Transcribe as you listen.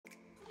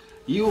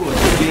You will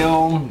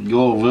scale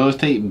your real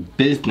estate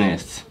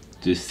business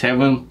to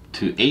 7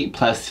 to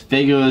 8+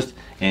 figures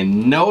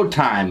in no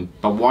time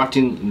by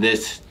watching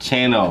this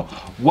channel.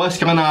 What's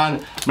going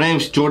on? My name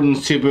is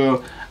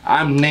Jordan.suber.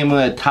 I'm named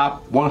one of the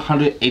top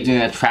 100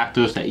 agent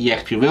attractors at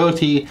eXp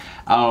Realty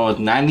out of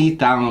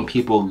 90,000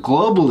 people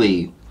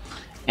globally.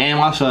 And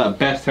I'm also a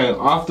best-selling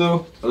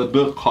author of a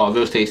book called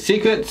Real Estate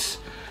Secrets.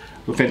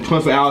 Within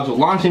 24 hours of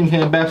launching the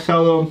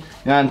bestseller,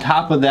 and on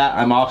top of that,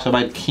 I'm also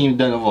my team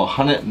done over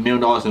 $100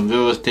 million in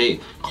real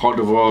estate called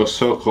the Royal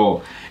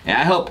Circle. And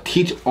I help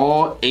teach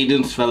all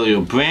agents, whether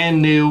you're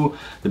brand new,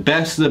 the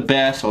best of the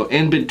best, or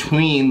in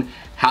between,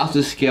 how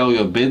to scale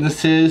your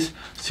businesses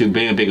to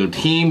bring a bigger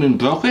team in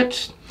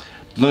brokerage,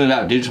 learn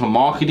about digital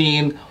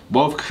marketing,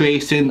 wealth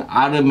creation,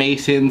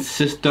 automation,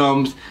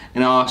 systems,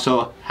 and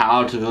also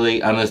how to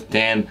really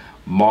understand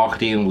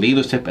marketing and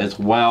leadership as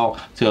well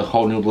to a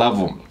whole new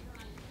level.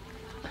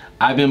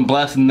 I've been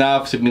blessed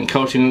enough to be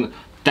coaching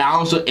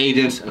thousands of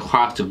agents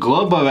across the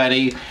globe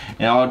already,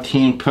 and our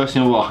team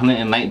personally over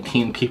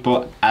 119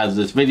 people as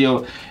this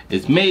video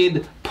is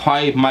made.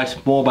 Probably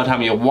much more by the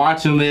time you're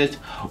watching this.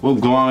 We're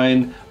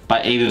growing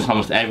by agents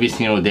almost every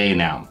single day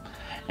now.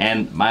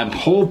 And my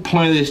whole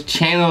point of this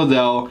channel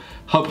though,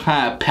 help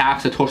kind of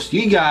pass the torch to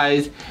you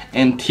guys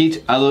and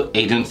teach other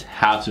agents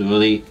how to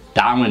really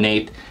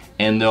dominate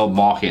in their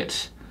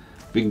markets.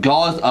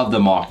 Regardless of the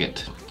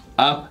market.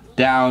 Up,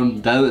 down,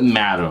 doesn't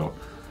matter.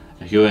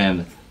 If you're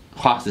in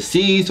across the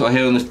seas or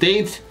here in the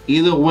States,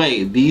 either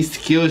way, these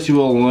skills you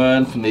will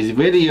learn from these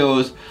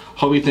videos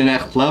help you to the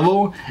next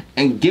level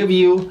and give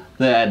you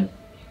the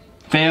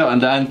fair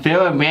and the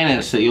unfair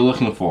advantage that you're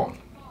looking for.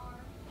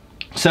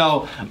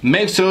 So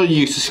make sure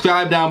you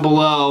subscribe down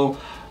below,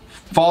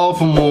 follow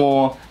for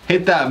more,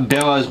 hit that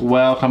bell as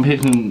well. I'm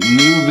hitting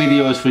new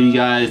videos for you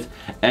guys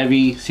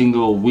every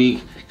single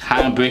week,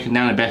 kind of breaking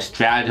down the best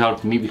strategy to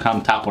help me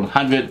become top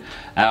 100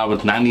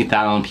 with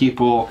 90,000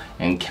 people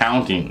and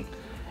counting.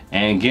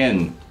 And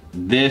again,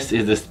 this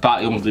is the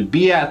spot you want to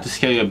be at to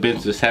scale your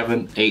business to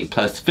 7,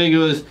 8+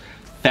 figures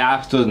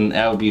faster than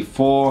ever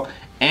before.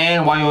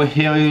 And while you're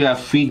here, we have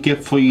a free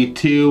gift for you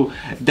too.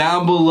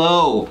 Down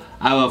below,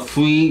 I have a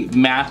free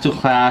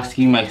masterclass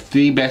giving you my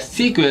 3 best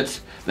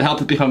secrets that help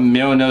you become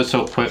millionaires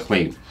so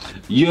quickly.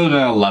 You're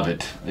gonna love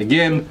it.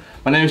 Again,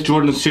 my name is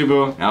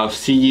Jordan.suber, and I'll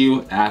see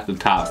you at the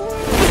top.